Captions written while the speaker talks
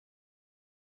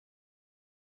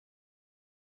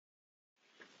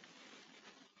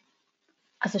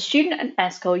As a student at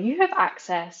ESCO, you have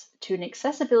access to an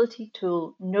accessibility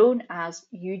tool known as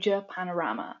YuJa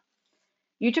Panorama.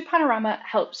 YuJa Panorama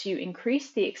helps you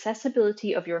increase the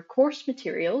accessibility of your course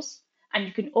materials, and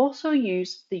you can also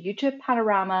use the YuJa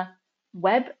Panorama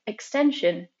web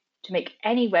extension to make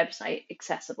any website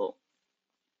accessible.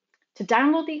 To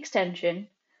download the extension,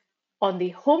 on the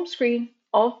home screen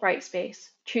of Brightspace,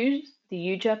 choose the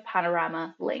YuJa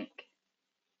Panorama link.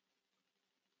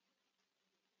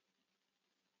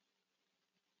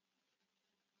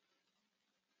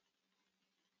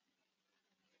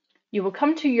 You will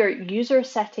come to your user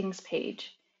settings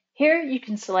page. Here you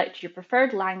can select your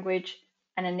preferred language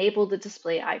and enable the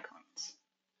display icons.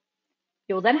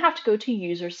 You will then have to go to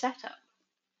User Setup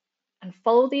and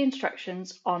follow the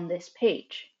instructions on this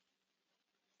page.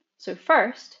 So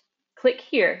first, click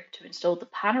here to install the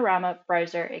Panorama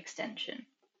browser extension.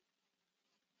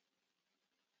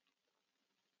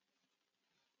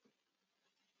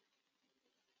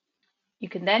 You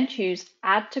can then choose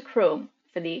Add to Chrome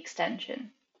for the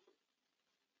extension.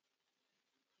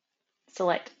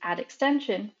 Select Add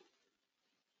Extension,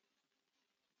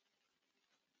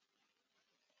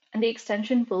 and the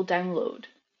extension will download.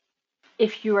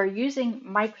 If you are using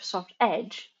Microsoft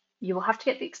Edge, you will have to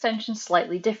get the extension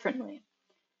slightly differently.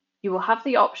 You will have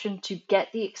the option to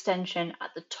get the extension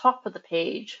at the top of the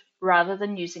page rather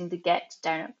than using the Get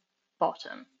down at the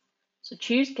bottom. So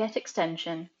choose Get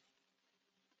Extension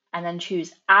and then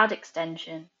choose Add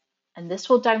Extension, and this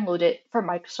will download it for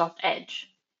Microsoft Edge.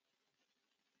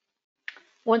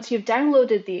 Once you've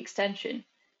downloaded the extension,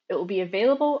 it will be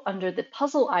available under the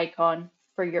puzzle icon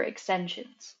for your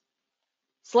extensions.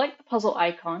 Select the puzzle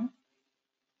icon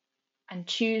and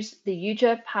choose the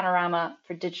YuJa Panorama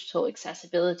for Digital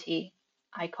Accessibility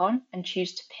icon and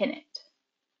choose to pin it.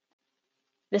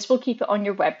 This will keep it on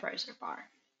your web browser bar.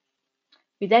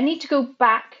 We then need to go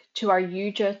back to our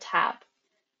YuJa tab,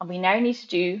 and we now need to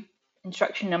do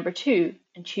instruction number 2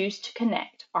 and choose to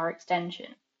connect our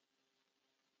extension.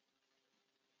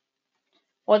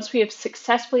 Once we have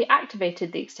successfully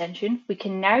activated the extension, we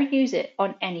can now use it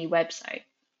on any website.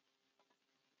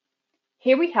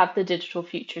 Here we have the Digital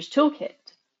Futures Toolkit.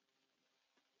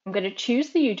 I'm going to choose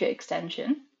the YuJa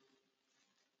extension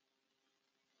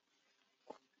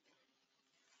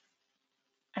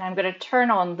and I'm going to turn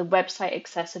on the website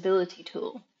accessibility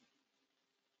tool.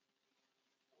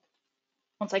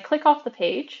 Once I click off the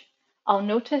page, I'll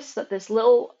notice that this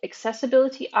little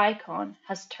accessibility icon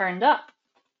has turned up.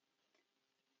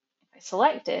 If I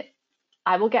select it,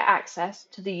 I will get access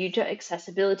to the YuJa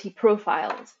accessibility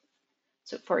profiles.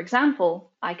 So for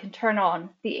example, I can turn on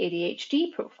the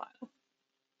ADHD profile,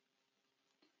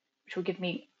 which will give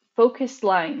me focused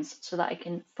lines so that I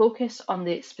can focus on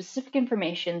the specific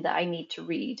information that I need to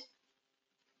read.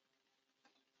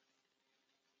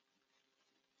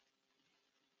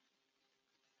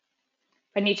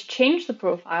 If I need to change the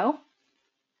profile,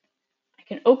 I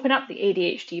can open up the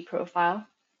ADHD profile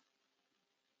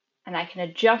and I can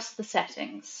adjust the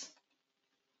settings.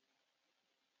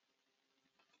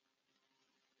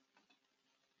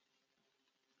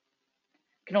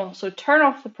 I can also turn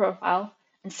off the profile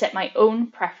and set my own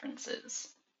preferences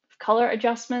with color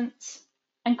adjustments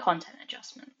and content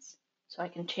adjustments. So I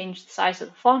can change the size of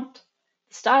the font,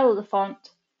 the style of the font,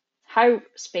 how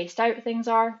spaced out things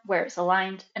are, where it's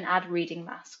aligned, and add reading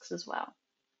masks as well.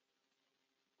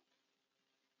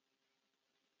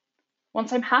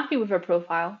 Once I'm happy with a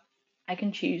profile, I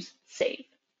can choose Save.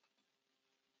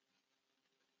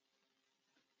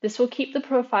 This will keep the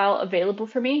profile available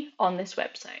for me on this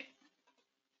website.